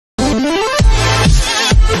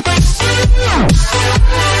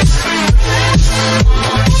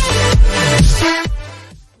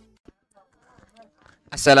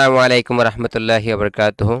Assalamualaikum warahmatullahi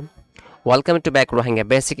wabarakatuh. Welcome to back Rohingya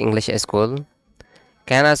Basic English School.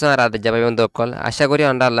 কেন আছো আর আদে যাবে বন্ধু কল আশা করি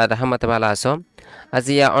অন্ডা আল্লাহ রহমতে ভালো আছো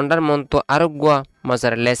আজিয়া অন্ডার মন তো আরোগ্য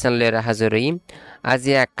মজার লেসন লয়ের হাজিরই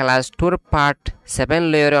আজিয়া ক্লাস 2 পার্ট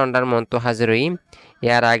 7 লয়ের অন্ডার মন তো হাজিরই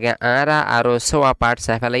ইয়ার আগে আরা আরো সোয়া part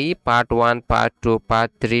সাফালাই part 1 part 2 part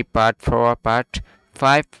 3 part 4 part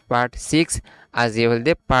 5 part 6 আজিয়া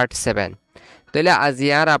হলদে পার্ট 7 তাহলে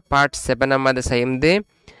আজিয়ার পার্ট 7 আমাদের সাইম দে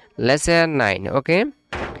লেসন 9 ওকে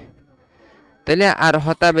তাহলে আর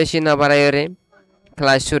হতা বেশি না বাড়াইরে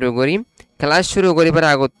ক্লাস শুরু করিবার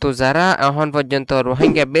আগত তো যারা এখন পর্যন্ত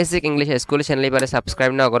Rohingya basic English school channel এবারে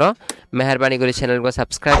সাবস্ক্রাইব না করো মেহরবানি করে চ্যানেলকে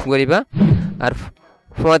সাবস্ক্রাইব করিবা আর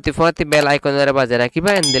ফতি বেল আইকনের বাজে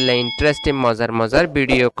রাখিবা এন্ড দিলে ইন্টারেস্টিং মজার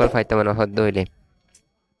ভিডিও কল ফাইতে মনে হদ হইলে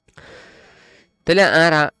তাহলে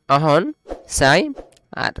আর এখন চাই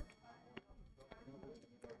আর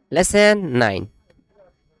লেসন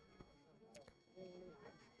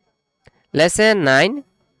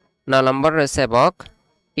 9 নম্বর রয়েছে বক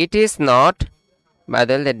it is not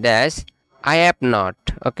badal the dash I have not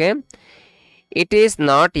okay it is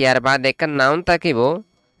not ইয়ার বাদ একটা নাউন থাকিব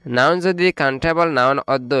নাউন যদি কাউন্টেবল নাউন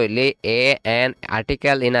অদ্দ হইলে a an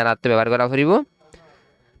article in আর আত্ম ব্যবহার করা ফুরিব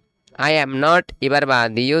I am not এবার বাদ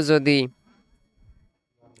দিও যদি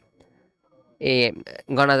এ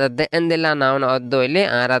গণাজাত দে এন দিলা নাউন অদ্দ হইলে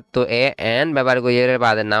আর আত্ম a an ব্যবহার করিয়ে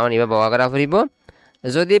বাদ নাউন এবার ব্যবহার করা ফুরিব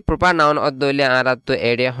যদি প্রপার নাউন অদ্দ হইলে আর আত্ম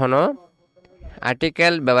এডে হনো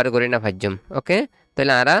আর্টিকেল ব্যবহার করি না ভাজ্যম ওকে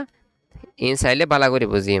তাহলে আরা ইন সাইলে বালা করে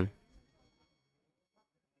বুঝিম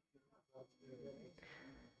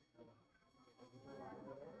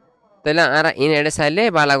তাহলে আরা ইন এডে সাইলে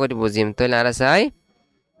বালা করে বুঝিম তাহলে আরা চাই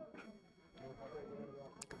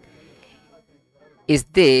is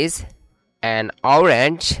this an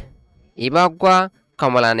orange ইবাগা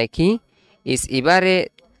কমলা নাকি is ইবারে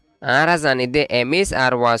আরা জানি দে aims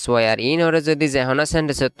R was were in ওরে যদি যেহনা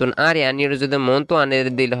সেন্টেন্স তুন আর ইয়ানির যদি মন তো আনে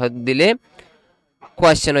দিলে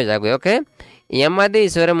কোশ্চেন হয়ে যাবে ওকে ইয়ামাদে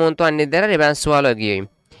ইসরে মন তো আনি দেরা রেবান সওয়াল গিয়ে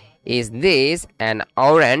ইজ দিস অ্যান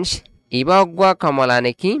অরেঞ্জ ইবাগা কমলা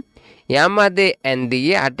নাকি ইয়ামাদে এন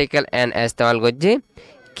দিয়ে আর্টিকেল এন ইস্তেমাল করছে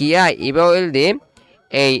কিয়া ইবাউল দে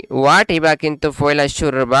এই ওয়াট ইবা কিন্তু পয়লা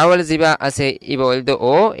শুরুর বাউল জিবা আছে ইবাউল দে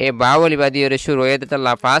ও এ বাউল ইবা দিয়ে শুরু হয়ে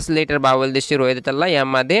দিতাল্লা ফার্স্ট লেটার বাউল দিয়ে শুরু হয়ে দিতাল্লা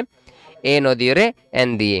ইয়ামাদে এ নদীরে এন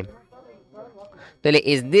দিয়ে তাহলে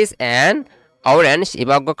ইজ দিস অ্যান অরেঞ্জ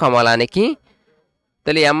ইবাগা কমলা নাকি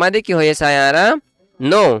তাহলে ইয়ামাদে কি হয়েছে আয়ারা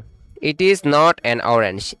no it is not an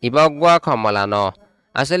orange ইবাগা কমলা ন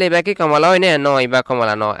আসলে ইবা কি কমলা হয় না নো ইবা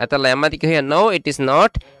কমলা ন এতাল্লা ইয়ামাদে কি হয়ে no it is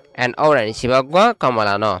not an orange ইবাগা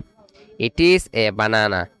কমলা ন it is a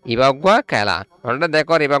banana ibagwa khela onda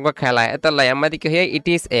dekor ibagwa khela etalla yamadi ki hoye it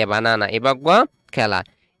is a banana ibagwa khela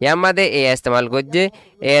yamade e istemal gojje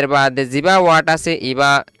er baad jiba what ase iba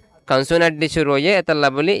consonant di shuru hoye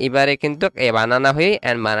etalla boli ibare kintu e banana hoye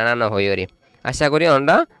and banana na hoyori asha kori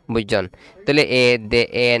onda bujjon tole e de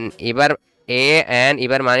en ibar a and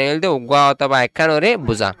ibar mane holte ugwa otoba ekkan ore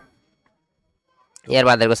buja er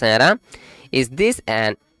baader ko sayara is this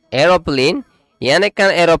an aeroplane याने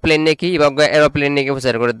कान aeroplane ने की इबागो aeroplane ने के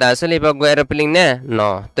फसर कर दासल इबागो aeroplane ने no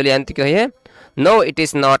तो लियांत क्यों है no it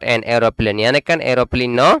is not an aeroplane याने कान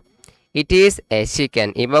aeroplane no it is a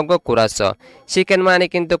chicken इबागो कुरासो chicken माने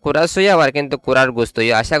किंतु कुरासो या आबार किंतु कुरार गोस्तो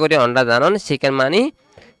या आशा करी अंडा जानन चिकेन माने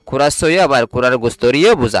कुरासो या आबार कुरार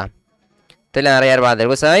गोस्तोरियो बुझा तले आर यार बादर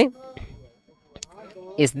को Sai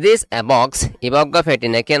is this a box इबागो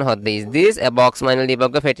फेटिने केन हद इज दिस ए बॉक्स माने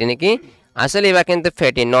इबागो फेटिने की আসলে ইবা কিন্তু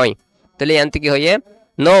ফেটি নয় তাহলে এন্তে কি হয়ে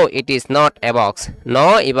no it is not a box no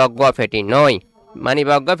ইবাগা fatty নয় মানে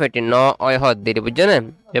ইবাগা ফেটি ন অয় হদ দিদি বুঝছো না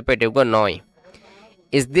পেটে গো নয়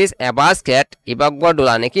ইজ দিস এ বাস্কেট ইবাগা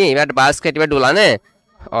ডুলা নাকি এবার বাস্কেট এবার ডুলা নে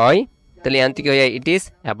অয় তাহলে এন্তে কি হয়ে it is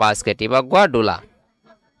a basket ইবাগা ডুলা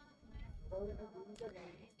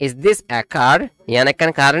is this এ কার ইয়ানে কান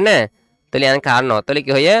কার নে তাহলে ইয়ানে কার ন তাহলে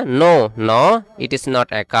কি হয়ে no no it is not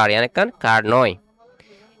a কার ইয়ানে কান কার নয়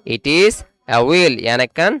ইট ইজ এ হুইল ইয়ানে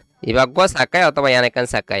কান ibagwa sakai atau yanekan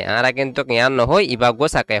sakai ara kintu yan no hoy ibagwa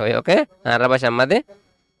sakai hoy okay ara basha made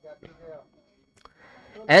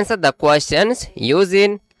answer the questions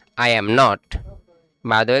using I am not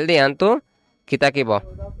badal di antu kita kibo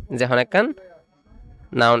je honekan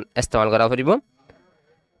noun istemal kora poribo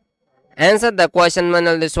answer the question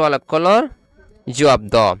manal de swal color jawab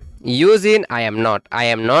do using I am not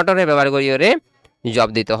ore ব্যবহার করি ore জবাব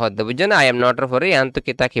দিতে হবে বুঝছেন I am not এর পরে antu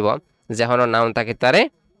kita kibo je hono noun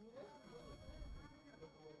takitare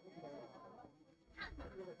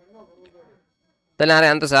তাহলে আরে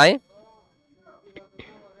আনতে চাই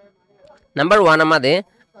নাম্বার 1 আমাদের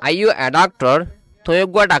Are you a doctor?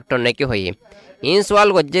 তুইগা doctor নাকি হই ইন সওয়াল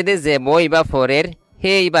গজ্জে দে যে বই বা ফরের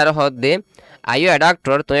হে ইবার হদ দে আইও এ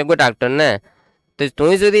ডাক্তার তুইগা ডাক্তার না তো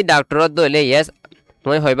তুই যদি ডাক্তার দলে ইয়েস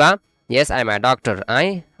তুই হইবা yes I M A doctor I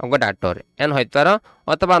অগ ডাক্তার এন হইতে পারো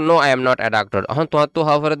অথবা no I am not a doctor এখন তোমার তো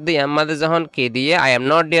হওয়ার দিয়ে আমাদের যখন কে দিয়ে I am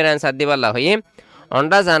not deer answer দিবাল্লা হই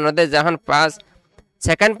অন্ডা জানোতে যখন পাস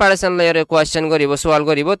সেকেন্ড পার্সন লেয়ারে কোয়েশ্চেন করিব সওয়াল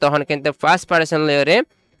করিব তখন কিন্তু ফার্স্ট পার্সন লেয়ারে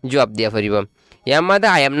জবাব দিয়া ফুরিব ইয়ার মধ্যে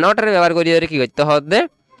আই এম নট এর ব্যবহার করি কি করতে হবে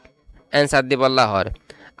অ্যান্সার দিবাল্লা হর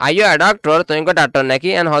আইও এ ডাক্তার তুমি গো ডাক্তার নাকি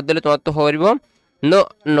এন হদ দিলে তোমার তো হরিব no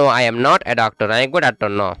no I am not a doctor I go doctor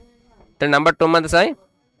ন তো নাম্বার 2 মধ্যে চাই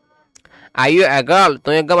আইও এ গার্ল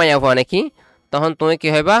তুমি গো মায়া হওয়া নাকি তখন তুমি কি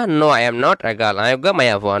হইবা no I am not a girl I go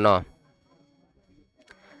মায়া হওয়া ন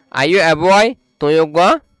আইও এ বয় তুমি গো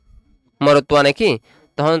মরতুয়া নাকি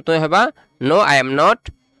তখন তুমি হইবা no I am not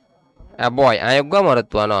a boy I go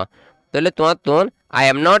মরতুয়া ন তাহলে তোমার তুন আই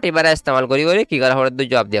এম নট এবারে ইস্তেমাল করি কি করা হরে দু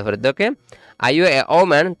জবাব দিয়া হরে ওকে আইও এ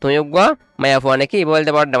ওম্যান তুমি গো মায়া হওয়া নাকি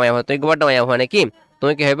বলতে বড় মায়া হওয়া তুমি গো বড় মায়া হওয়া নাকি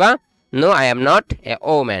তুমি কি হইবা no I am not a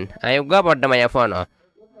woman I go বড় মায়া হওয়া ন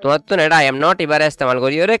তোমার তুন এটা আই এম নট এবারে ইস্তেমাল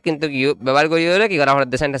করি কিন্তু ইউ ব্যবহার করি কি করা হরে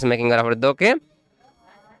সেন্টেন্স মেকিং করা হরে ওকে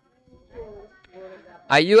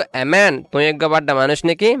আইও এ ম্যান তুমি গো বড়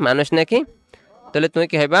মানুষ নাকি তাহলে তুমি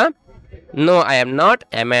কি হইবা no I am not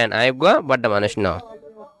a man I go বড় মানুষ ন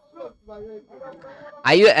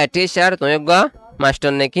আইও এ টিচার তুমি গো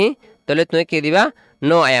মাস্টার নাকি তাহলে তুমি কি দিবা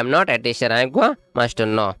no I am not a teacher I go master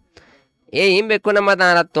ন এই বেকুন মধ্যে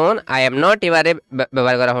আর তোন আই এম নট এবারে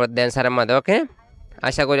ব্যবহার করা হলো অ্যানসারের মধ্যে ওকে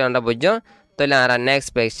আশা করি আমরা বুঝছো তাহলে আমরা নেক্সট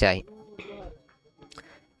পেজ চাই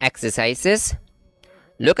exercises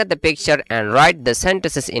look at the picture and write the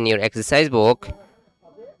sentences in your exercise book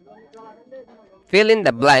fill in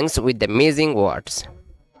the blanks with the missing words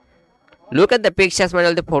look at the pictures মানে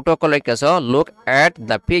হলো photo colour কেসো look at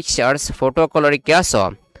the pictures photo colour কেসো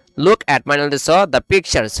look at মানে হলো so the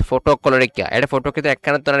pictures photo colour কে এটা photo কিন্তু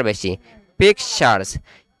একখানা তোনার বেশি pictures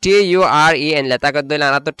t u r e n লেতা কর দইলা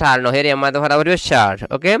না তো ঠার নহেরি আমাদের ভরা ভরিও শার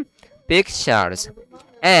ওকে pictures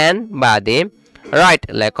and বাদে write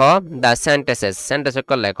লেখো the sentences sentence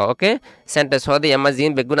কল লেখো ওকে sentence হদি আমরা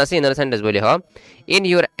জিন বেগুন আছে ইনর sentence বলি হ in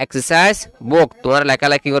your exercise book তোমার লেখা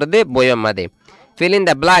লেখি করে দে বইয়ের মধ্যে fill in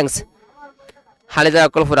the blanks হালে যা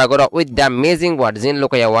কল ফুরা করো উইথ দ্য অ্যামেজিং ওয়ার্ড জিন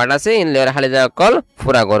লোকয়া ওয়ার্ড আছে ইন লেয়ার হালে যা কল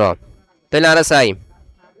ফুরা করো তাহলে আর চাই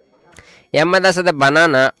ইয়ামাদা সাথে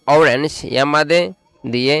বানানা অরেঞ্জ ইয়ামাদে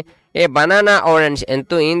দিয়ে এ বানানা অরেঞ্জ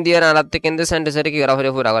এন্তু ইন দিয়ার আলাতে কিন্তু সেন্টেন্সে কি করা হরে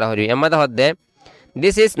ফুরা করা হরি ইয়ামাদা হদে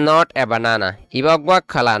দিস ইজ নট এ বানানা ইবাগwa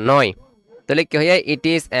খালা নয় তাহলে কি হয় ইট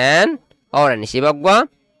ইজ অ্যান অরেঞ্জ ইবাগwa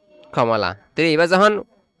কমলা তাহলে ইবা যখন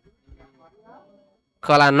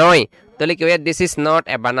খালা নয় তাহলে কি হয় দিস ইজ নট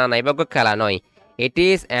এ বানানা ইবাগwa খালা নয় it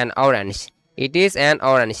is an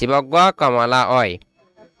orange ইবাগwa কমলা হয়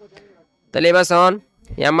তাহলে এবার শোন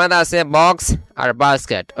ইয়ামাদা আছে বক্স আর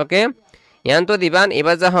বাস্কেট ওকে ইয়ান তো দিবান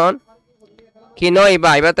এবার যখন কি নয়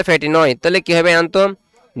বা এবার তো ফেটি নয় তাহলে কি হবে ইয়ান তো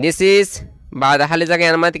দিস ইজ বা দেখালে জায়গায়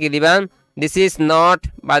ইয়ার মধ্যে কি দিবান দিস ইজ নট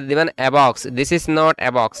বা দিবান এ box this is not a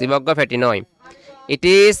box ইবাগwa fatty নয় ইট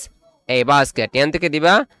ইজ এ বাস্কেট ইয়ান থেকে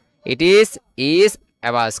দিবা ইট ইজ এ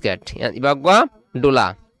বাস্কেট ইবাগwa ডুলা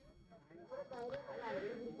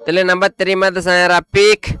তাহলে নাম্বার 3 মধ্যে সারা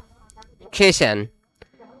পিক খেশন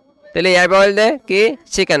তাহলে ইয়ার বলতে কি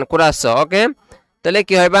চিকেন কুরাসো ওকে তাহলে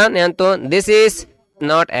কি হইবা তো this is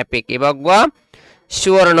not a pick ইবাগwa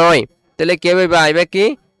sure নয় তাহলে কি হইবা আইবা কি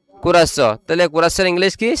কুরাসো তাহলে কুরাসোর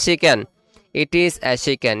ইংলিশ কি chicken it is a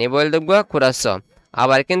chicken ই বল দেবগwa কুরাসো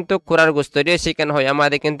আবার কিন্তু কুরার গোশত দিয়ে চিকেন হয়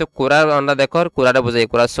আমাদের কিন্তু কুরার আমরা দেখো কুরারে বুঝাই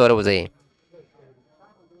কুরাসোরে বুঝাই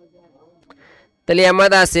তাহলে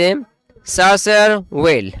আমাদের আছে সার্চার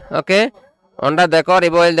হুইল ওকে আমরা দেখো ই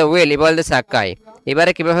বল দে হুইল ই বল দে সাকাই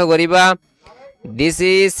এবারে কিভাবে করিবা দিস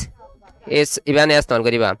ইজ ইবানে ইস্তেমাল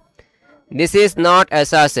করিবা this is not a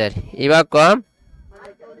searcher Iba com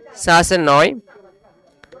searcher নয়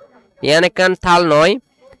ইয়ানে কান থাল নয়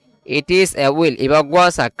ইট ইজ এ হুইল ইবাগwa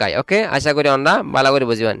সাকাই ওকে আশা করি আমরা ভালো করে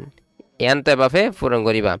বুঝিবান ইয়ান তো এভাবে পূরণ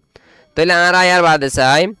করিবা তাহলে আমরা ইয়ার বাদে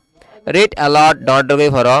চাই রিড আ লট ডট ডগে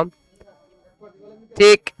ভরো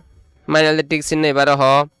ঠিক মানে ঠিক চিহ্ন এবারে হ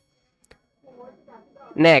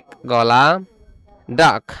নেক গলা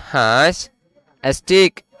ডাক হাঁস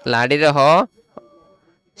স্টিক লাড়িরে হ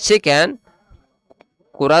চিকেন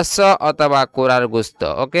কুরাস অথবা কুরার গোশত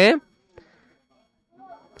ওকে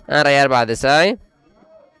আর ইয়ার বাদে চাই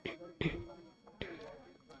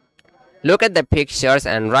look at the pictures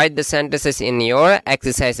and write the sentences in your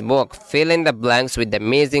exercise book fill in the blanks with the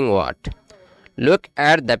missing word look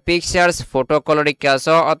at the pictures photo color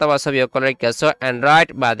kaso অথবা ছবি color kaso and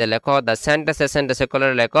write বাদে লেখো the sentence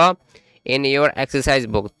color লেখো in your exercise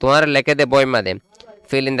book তোমার লেখে দে বই মাদে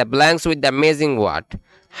fill in the blanks with the amazing word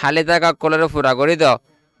খালি থাকা কলরে পুরা করে দাও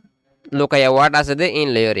লুকায়া ওয়ার্ড আছে দে ইন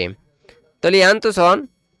লেয়রে তলি আনতো সন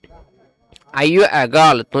are you a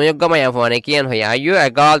girl তুমি গমায়া ফোনে কি আন হই are you a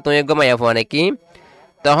girl তুমি গমায়া ফোনে কি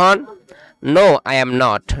তখন no I am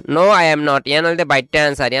not no I am not Ian হলতে byte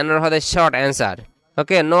answer Ian হলতে short answer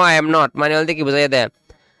okay no I am not মানে হলতে কি বুঝাই দে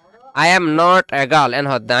I am not a girl and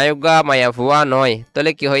hot ayuga maya fuwa noy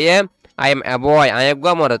tole ki hoye I am a boy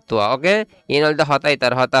ayuga moratwa okay in all the hotai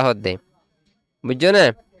tar hota hodde bujho na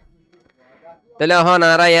tole hon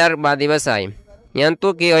ara yar badi basai yan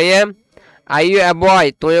tu ki hoye are you a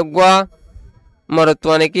boy tu yugwa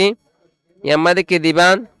moratwa neki yamade ki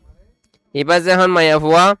diban ibaze hon maya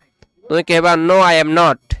fuwa tu keba no I am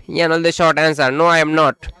not yan all the short answer no I am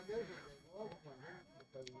not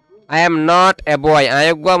I am not a boy.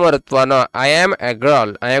 Ayagwa morotwa no. I am a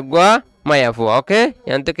girl. Ayagwa mayafu. Okay.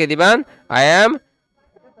 Yantu ke diban. I am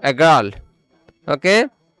a girl. Okay.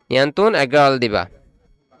 Yantun a girl diba.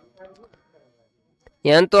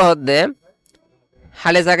 Yantu hodde.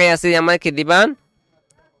 Hale sakai asi yamai ke diban.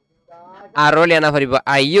 Arol yana faribo.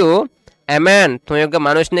 Are you a man? Tuyoga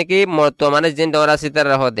manush neki morotwa manush jin dora sitar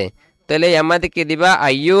hode. Tole yamai ke diba.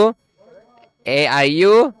 Are you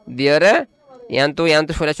diore?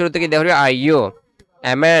 yantu শুরু শুরু থেকে দেখো আইয়ো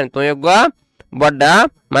amen তুমি গো বড়টা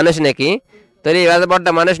মানুষ নাকি তাহলে এবারে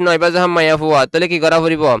বড়টা মানুষ নয় এবারে যখন মায়া ফুয়া তাহলে কি করা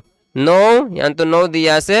পড়িব নো yantu নো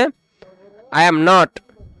দিয়া আছে আই এম নট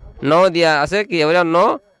নো দিয়া আছে কি বলে নো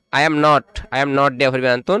আই এম নট দিয়া পড়িব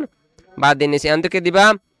yantu বাদ দিন নিছি yantu কে দিবা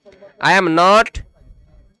I am not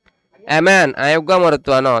a man I go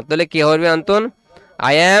মরতোয়া ন তাহলে কি হবে yantu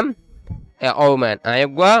I am a woman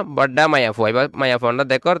ayagwa badda mayafu iba mayafu na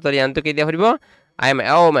dekor tori antu ki dia horibo I am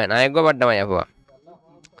a woman ayagwa badda mayafu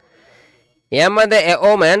yamade a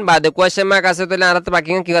woman bade question mark ase tole arat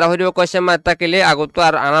baki ki kora horibo question mark takile agut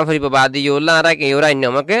ar ana horibo badi yola ara ke yora inno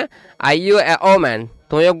make are you a woman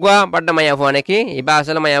toyagwa badda mayafu neki iba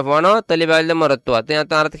asale mayafu no tole balde morotwa to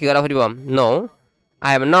yantu arat ki kora horibo no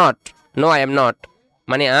I am not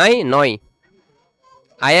mane I noi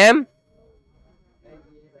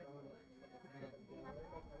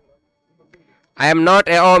I am not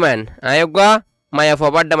a woman. Ayagwa mayafu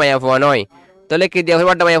badda mayafu noy. Tole ki dia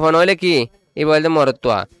badda mayafu noy le ki I bolde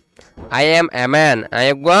morotwa. I am a man.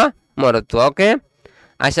 Ayagwa morotwa. Okay.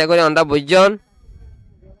 আশা করি আমরা বুঝজন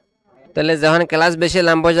তাহলে যখন class বেশি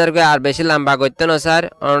লম্বা যাবে আর বেশি লম্বা করতে না স্যার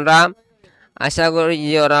আমরা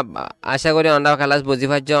আশা করি আমরা ক্লাস বুঝি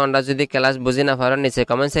পাচ্ছ আমরা যদি ক্লাস বুঝি না পারো নিচে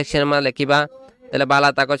কমেন্ট সেকশন মা লিখিবা তাহলে ভালো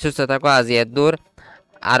থাকো সুস্থ থাকো আজ এত দূর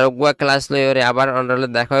আর গুয়া ক্লাস লইরে আবার আমরা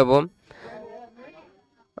দেখা হইব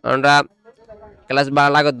আমরা ক্লাস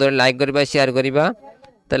ভালো লাগত ধরে লাইক করিবা শেয়ার করিবা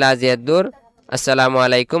তাহলে আজ এত দূর আসসালামু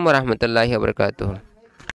আলাইকুম ওয়া রাহমাতুল্লাহি ওয়া বারাকাতুহু